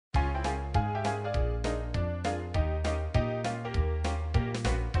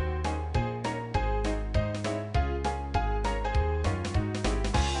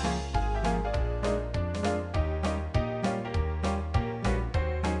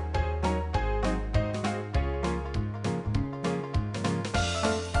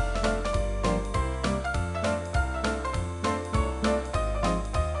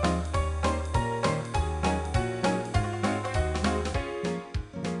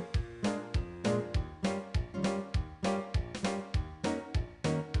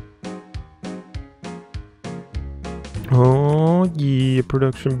Oh yeah,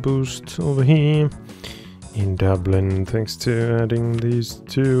 production boost over here in Dublin, thanks to adding these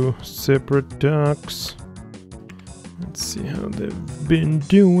two separate docks. Let's see how they've been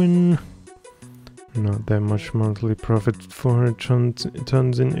doing. Not that much monthly profit, 400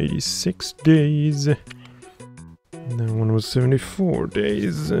 tons in 86 days. That one was 74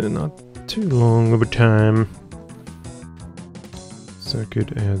 days, not too long of a time. So I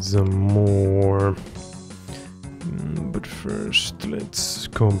could add some more. But first, let's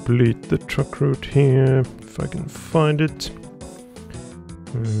complete the truck route here, if I can find it.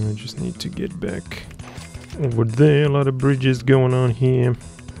 I just need to get back over there. A lot of bridges going on here.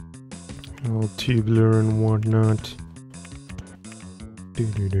 All tubular and whatnot.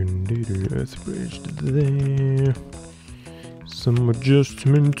 Earth bridge there. Some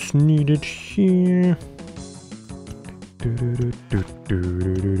adjustments needed here. Let's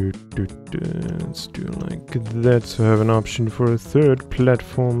do it like that, so I have an option for a third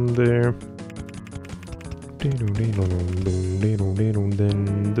platform there. Then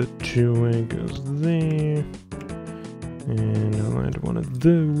the two-way goes there. And I'll add one of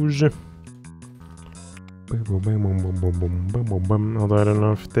those. Although I don't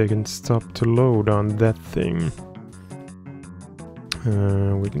know if they can stop to load on that thing.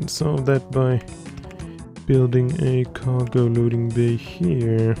 We can solve that by building a cargo loading bay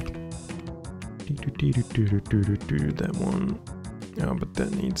here. That one. Oh, but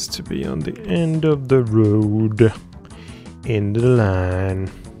that needs to be on the end of the road. In the line.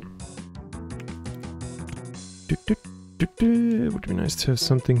 It would be nice to have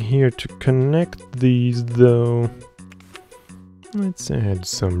something here to connect these, though. Let's add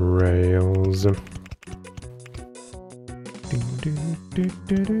some rails. A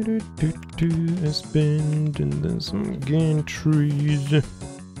bend and then some gantries.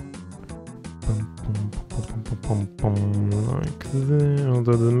 Like that.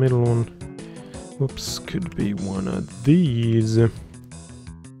 Although the middle one, whoops, could be one of these.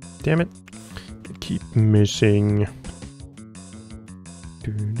 Damn it! I keep missing.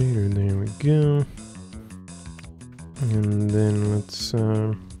 There we go. And then let's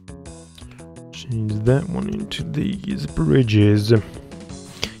change that one into these bridges.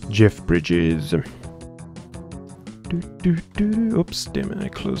 Jeff bridges. Oops, damn it, I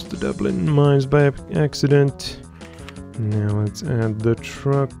closed the Dublin mines by accident. Now let's add the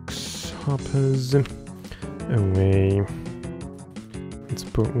trucks, hoppers, away. Let's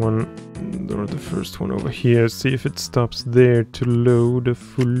put one, or the first one over here, see if it stops there to load a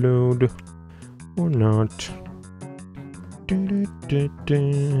full load or not.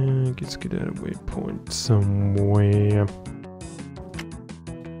 Let's get at a waypoint somewhere.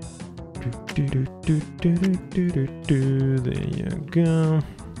 There you go.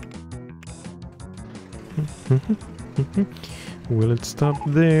 Will it stop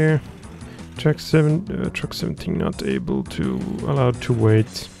there? Truck 17 not allowed to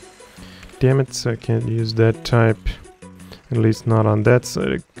wait. Damn it, so I can't use that type. At least not on that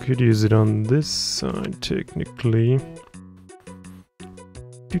side. I could use it on this side technically.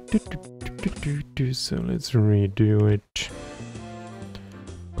 So let's redo it.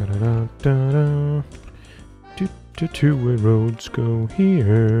 Two-way roads go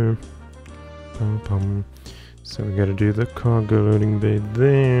here. So we gotta do the cargo loading bay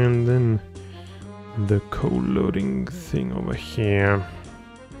there, and then the coal loading thing over here.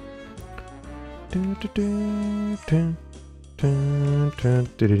 Did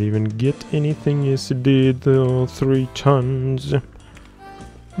it even get anything? Yes it did, though. 3 tons.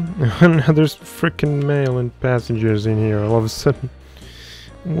 Now there's frickin' mail and passengers in here all of a sudden.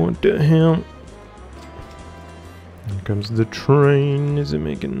 What the hell? Here comes the train. Is it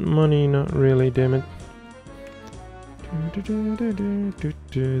making money? Not really, damn it.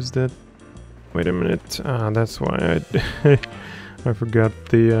 Is that... Wait a minute. Ah, that's why I forgot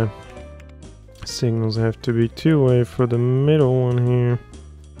the signals have to be two-way for the middle one here.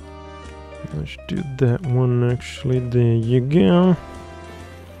 Let's do that one actually. There you go.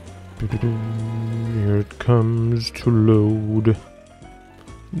 Here it comes to load.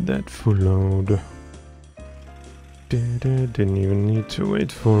 That full load. Didn't even need to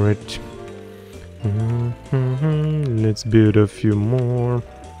wait for it. Let's build a few more.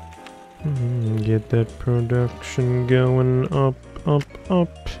 Get that production going up.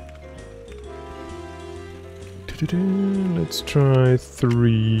 Let's try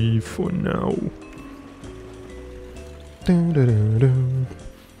 3 for now.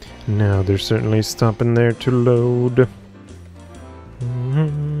 Now they're certainly stopping there to load.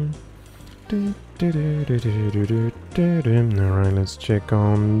 Alright, let's check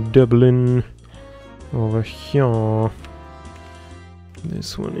on Dublin. over here.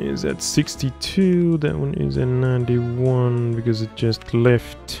 This one is at 62, that one is at 91 because it just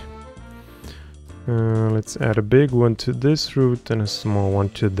left. Let's add a big one to this route and a small one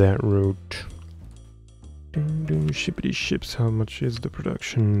to that route. Ding, ding, shippity ships. How much is the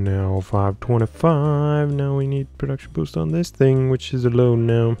production now? 525. Now we need production boost on this thing, which is low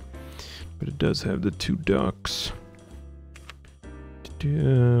now. But it does have the 2 docks.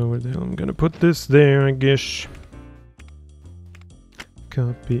 Where the hell am I gonna put this? There, I guess.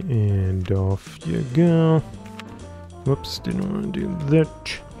 Copy and off you go. Whoops, didn't want to do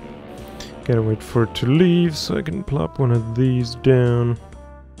that. Gotta wait for it to leave so I can plop one of these down.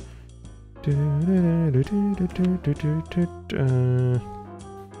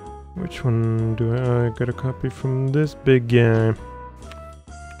 Which one do I got a copy from this big guy?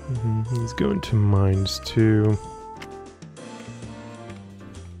 He's going to mines too.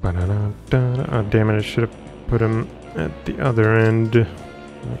 Oh, damn it, I should have put him at the other end.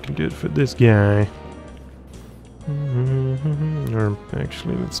 I can do it for this guy. Or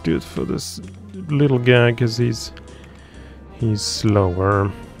actually, let's do it for this little guy because he's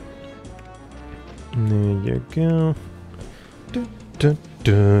slower. There you go.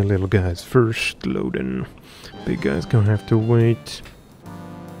 Little guy's first loading. Big guy's gonna have to wait.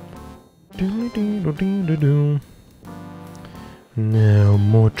 Now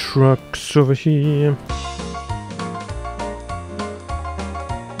more trucks over here.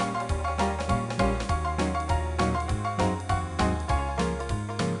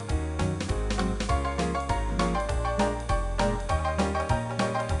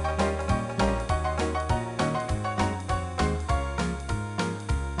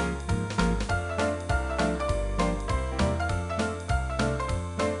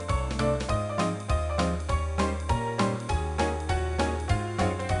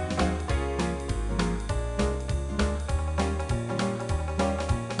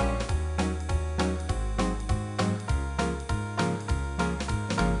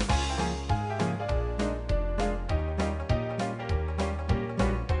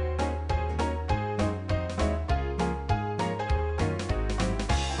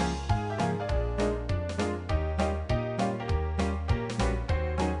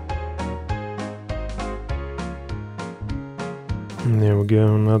 And there we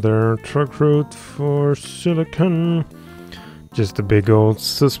go, another truck route for silicon. Just a big old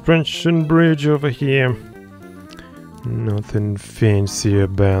suspension bridge over here. Nothing fancy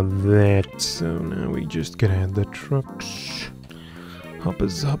about that. So now we just gotta add the trucks.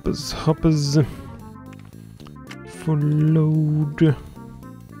 Hoppers, hoppers, hoppers. Full load.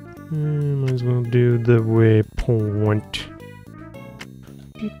 Might as well do the waypoint.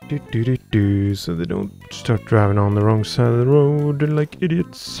 So they don't start driving on the wrong side of the road like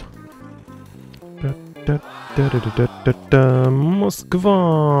idiots.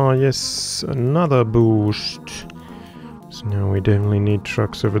 Moskva! Yes, another boost. So now we definitely need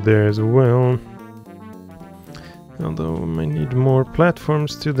trucks over there as well. Although I might need more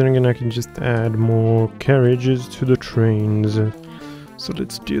platforms too, then again I can just add more carriages to the trains. So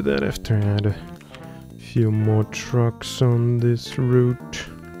let's do that after I add a few more trucks on this route.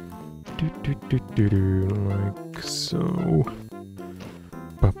 Like so.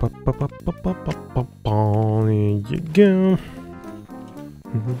 There you go.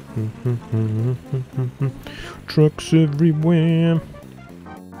 Trucks everywhere.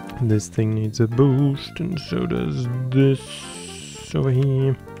 This thing needs a boost, and so does this over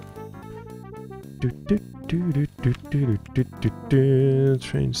here.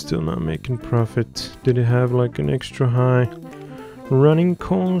 Train's still not making profit. Did it have like an extra high running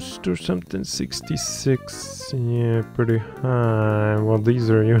cost or something? 66. Yeah, pretty high. Well, these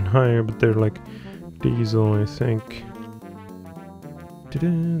are even higher, but they're like diesel, I think.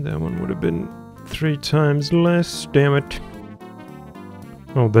 That one would have been 3 times less. Damn it.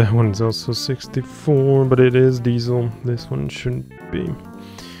 Oh, that one's also 64, but it is diesel. This one shouldn't be.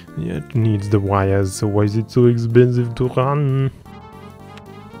 Yeah, it needs the wires, so why is it so expensive to run?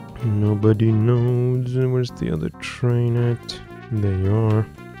 Nobody knows. Where's the other train at? There you are.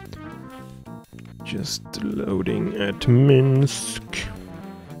 Just loading at Minsk.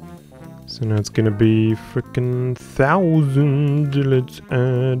 So now it's gonna be frickin' 1,000. Let's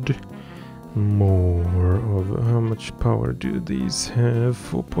add more of. How much power do these have?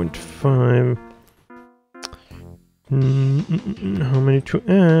 4.5. How many to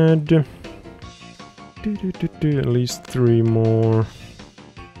add? At least 3 more.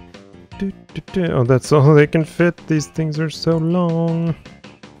 Oh, that's all they can fit. These things are so long.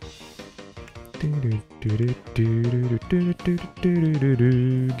 Get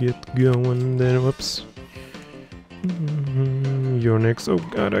going then. Whoops. You're next. Oh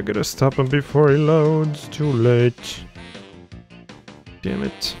god, I gotta stop him before he loads. Too late. Damn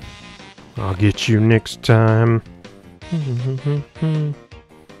it. I'll get you next time.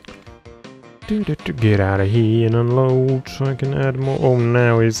 Get out of here and unload so I can add more. Oh,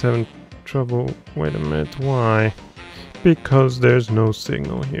 now he's having trouble. Wait a minute, why? Because there's no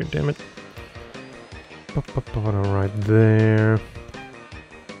signal here, damn it. Right there.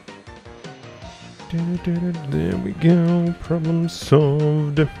 There we go, problem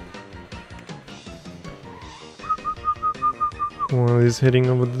solved. While he's heading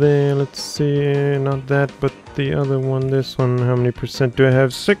over there, let's see, not that, but the other one, this one, how many percent do I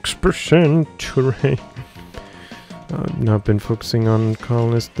have? 6%! Hooray! I've not been focusing on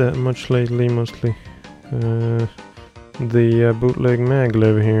Colonist that much lately, mostly. The bootleg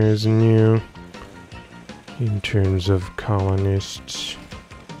maglev here is new in terms of colonists.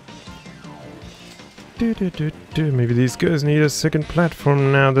 Maybe these guys need a second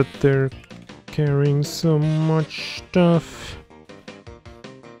platform now that they're carrying so much stuff.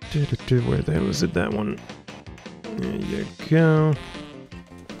 Where the hell is it? That one. There you go.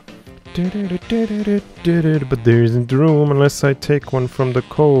 But there isn't room unless I take one from the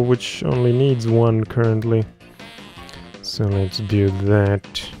coal, which only needs one currently. So let's do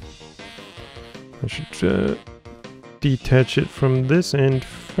that. I should detach it from this end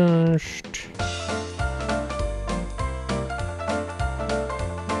first.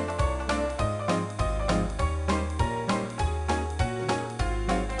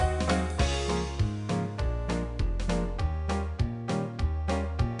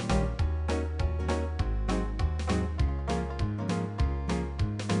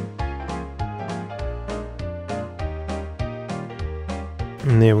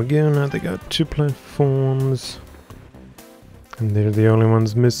 And there we go, now they got 2 platforms. And they're the only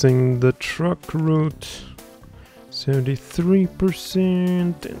ones missing the truck route.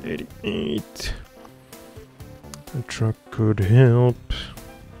 73% and 88%. A truck could help.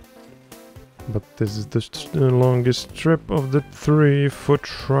 But this is the longest strip of the 3 foot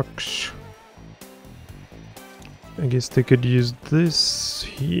trucks. I guess they could use this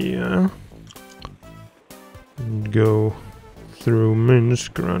here. And go through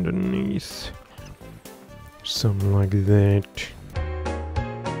Minsk or underneath. Something like that.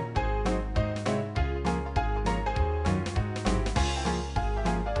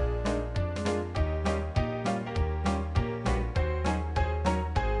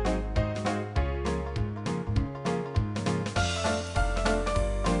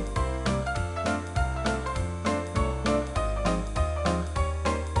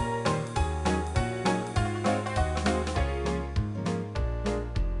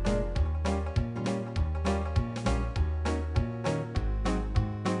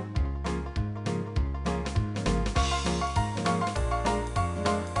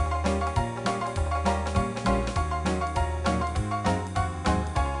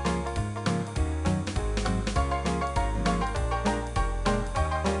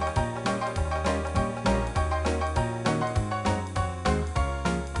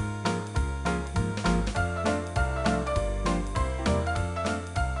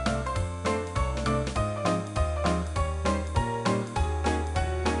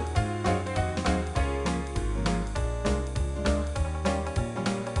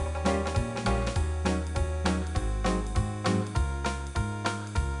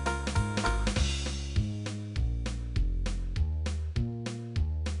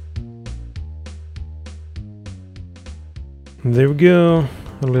 There we go,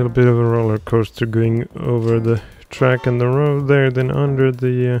 a little bit of a roller coaster going over the track and the road there, then under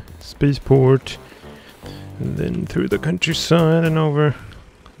the spaceport, and then through the countryside and over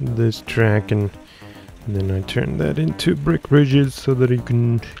this track, and then I turn that into brick bridges so that it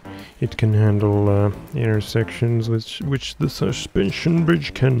can handle intersections which the suspension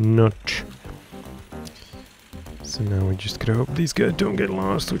bridge cannot. So now we just gotta hope these guys don't get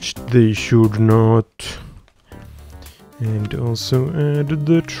lost, which they should not. And also add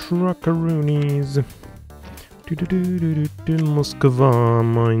the truckaroonies. Moskva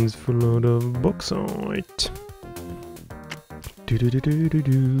mines for a load of bauxite.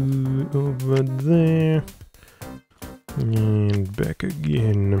 Over there. And back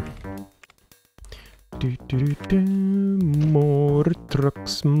again. More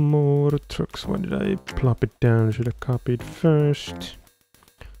trucks, more trucks. Why did I plop it down? Should have copied first.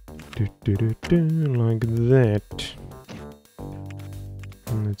 Like that.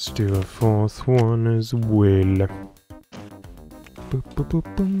 And let's do a 4th one as well. Boop, boop, boop,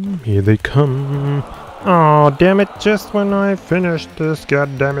 boom. Here they come. Oh, damn it, just when I finished this,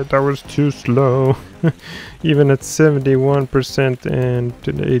 god damn it, I was too slow. Even at 71% and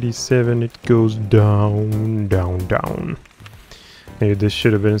at 87 it goes down, down, down. Maybe this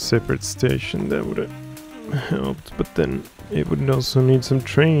should have been a separate station, that would have helped, but then it would also need some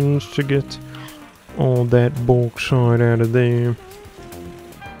trains to get all that bauxite out of there.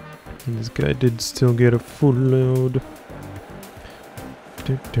 And this guy did still get a full load.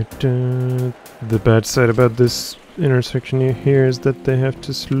 The bad side about this intersection here is that they have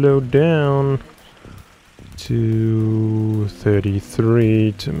to slow down to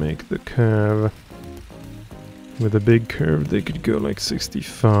 33 to make the curve. With a big curve they could go like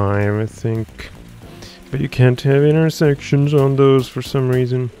 65, I think. But you can't have intersections on those for some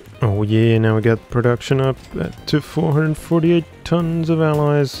reason. Oh yeah, now we got production up to 448 tons of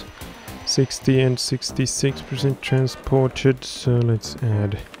alloys. 60 and 66% transported, so let's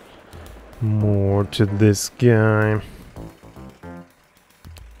add more to this guy.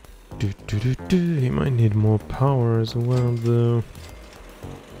 He might need more power as well though.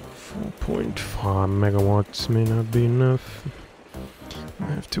 4.5 megawatts may not be enough. I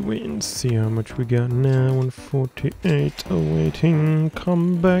have to wait and see how much we got now. 148 awaiting.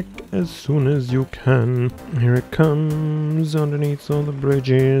 Come back as soon as you can. Here it comes underneath all the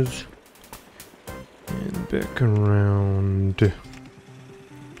bridges. And back around.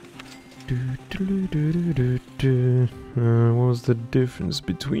 What was the difference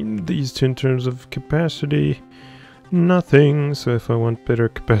between these two in terms of capacity? Nothing. So if I want better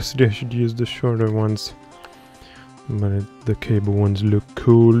capacity, I should use the shorter ones. But the cable ones look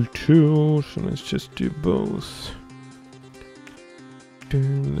cool too, so let's just do both.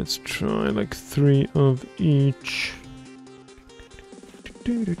 Let's try like 3 of each.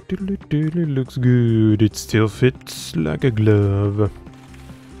 Looks good. It still fits like a glove.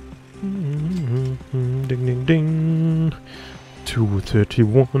 Ding ding ding.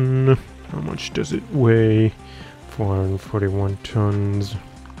 231. How much does it weigh? 441 tons.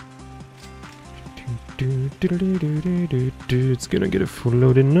 It's gonna get a full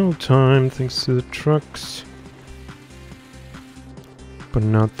load in no time thanks to the trucks. But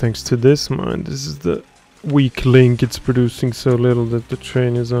not thanks to this mine. This is the weak link. It's producing so little that the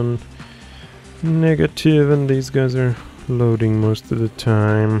train is on negative and these guys are loading most of the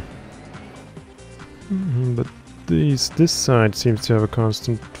time. But this side seems to have a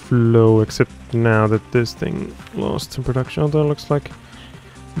constant flow, except now that this thing lost in production. Although it looks like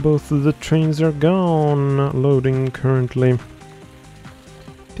both of the trains are gone, not loading currently.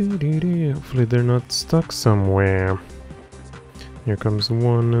 Hopefully they're not stuck somewhere. Here comes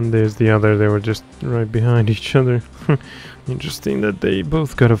one and there's the other. They were just right behind each other. Interesting that they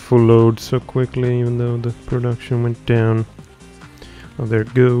both got a full load so quickly, even though the production went down. Oh, there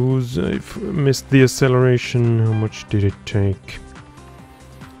it goes. I've missed the acceleration. How much did it take?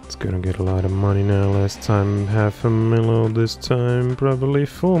 It's gonna get a lot of money now. Last time half a milo, this time probably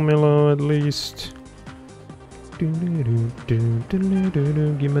full milo at least. Give me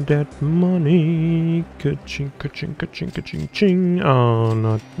that money. Ka-ching, ka-ching, ka-ching, ka-ching, ching. Oh,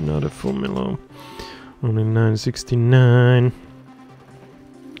 not a full milo. Only 969.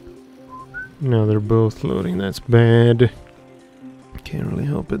 Now they're both loading. That's bad. Can't really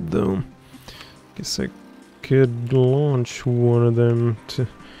help it though. Guess I could launch one of them to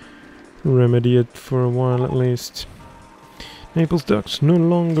remedy it for a while at least. Naples Docks no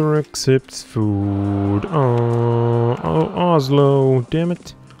longer accepts food. Oh, Oslo, damn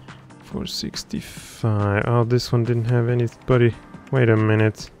it. 465. Oh, this one didn't have anybody. Wait a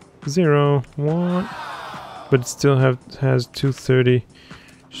minute. 0, 1. But it still has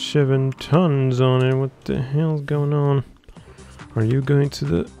 237 tons on it. What the hell's going on? Are you going to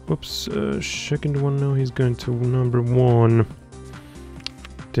the... Whoops, second one? No, he's going to number 1.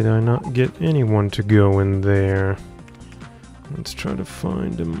 Did I not get anyone to go in there? Let's try to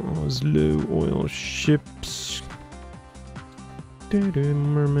find them. Oslo oil ships.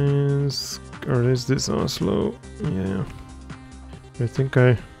 Mermaids. Or is this Oslo? Yeah. I think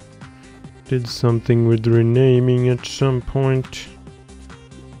I did something with renaming at some point.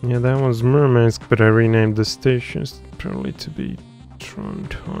 Yeah, that was Murmansk, but I renamed the stations probably to be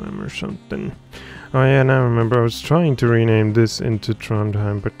Trondheim or something. Oh yeah, now I remember. I was trying to rename this into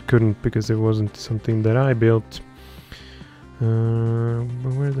Trondheim, but couldn't because it wasn't something that I built.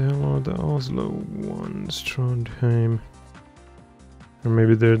 But where the hell are the Oslo ones? Trondheim. Or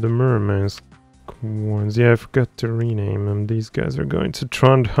maybe they're the Murmansk ones. Yeah, I forgot to rename them. These guys are going to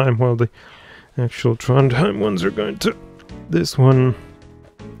Trondheim while the actual Trondheim ones are going to this one.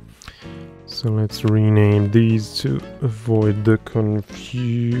 So let's rename these to avoid the confusion.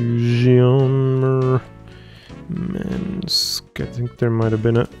 Mansk. I think there might have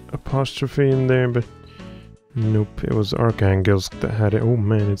been an apostrophe in there, but nope, it was Arkhangelsk that had it. Oh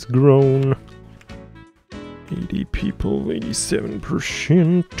man, it's grown. 80 people,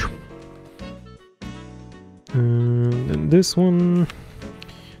 87%. And then this one,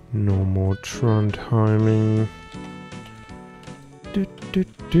 no more Trondheiming.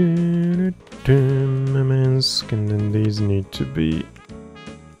 Murmansk, and then these need to be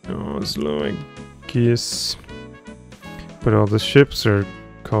Oslo, I guess. But all the ships are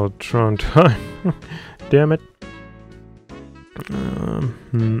called Trondheim. Damn it.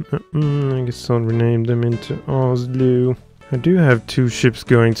 I guess I'll rename them into Oslo. I do have 2 ships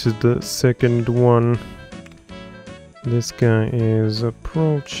going to the second one. This guy is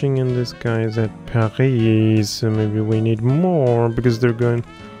approaching and this guy is at Paris, so maybe we need more because they're going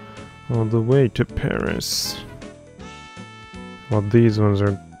all the way to Paris. Well, these ones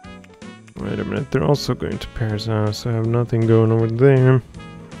are... Wait a minute, they're also going to Paris now, so I have nothing going over there.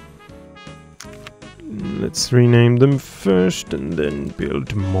 Let's rename them first and then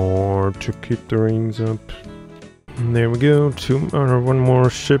build more to keep the rings up. And there we go, 1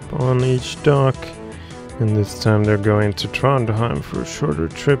 more ship on each dock. And this time they're going to Trondheim for a shorter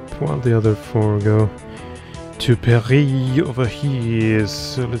trip, while the other 4 go to Paris over here.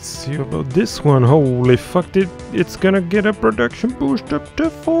 So let's see about this one. Holy fuck, it's gonna get a production boost up to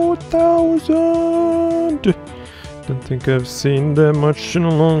 4,000! Don't think I've seen that much in a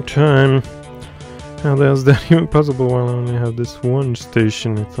long time. How the hell is that even possible while I only have this one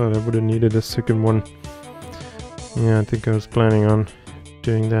station? I thought I would have needed a second one. Yeah, I think I was planning on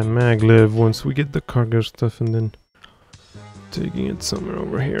doing that maglev once we get the cargo stuff and then taking it somewhere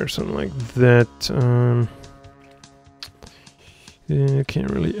over here, something like that. Yeah, I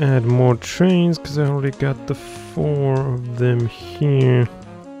can't really add more trains because I already got the 4 of them here.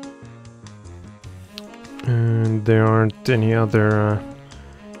 And there aren't any other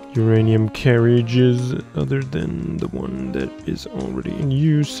uranium carriages other than the one that is already in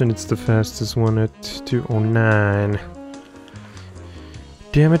use, and it's the fastest one at 209.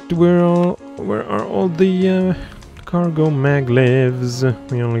 Damn it, where are all the cargo maglevs?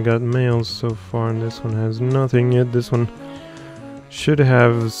 We only got mails so far, and this one has nothing yet. This one should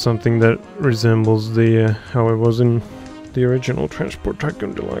have something that resembles the how it was in the original Transport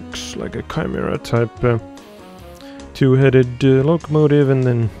Tycoon Deluxe, like a Chimera type 2-headed locomotive, and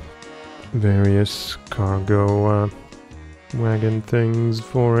then various cargo wagon things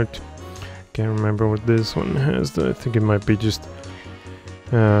for it. Can't remember what this one has though. I think it might be just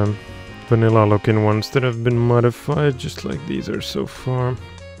vanilla looking ones that have been modified just like these are so far.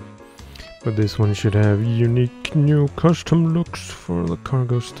 But this one should have unique new custom looks for the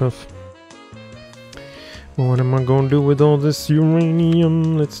cargo stuff. Well, what am I gonna do with all this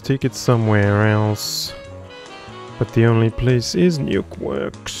uranium? Let's take it somewhere else. But the only place is Nuke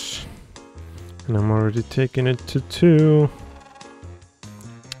Works. And I'm already taking it to 2.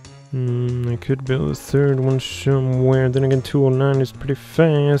 I could build a 3rd one somewhere. Then again, 209 is pretty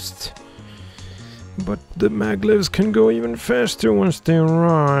fast. But the maglevs can go even faster once they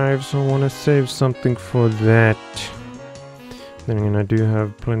arrive, so I want to save something for that. Then again, I do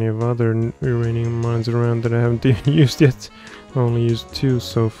have plenty of other uranium mines around that I haven't even used yet. I only used 2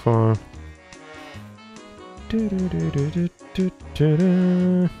 so far.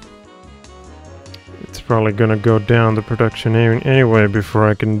 It's probably gonna go down the production anyway before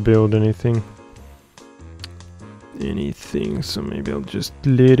I can build anything. So maybe I'll just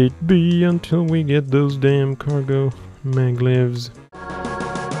let it be until we get those damn cargo maglevs.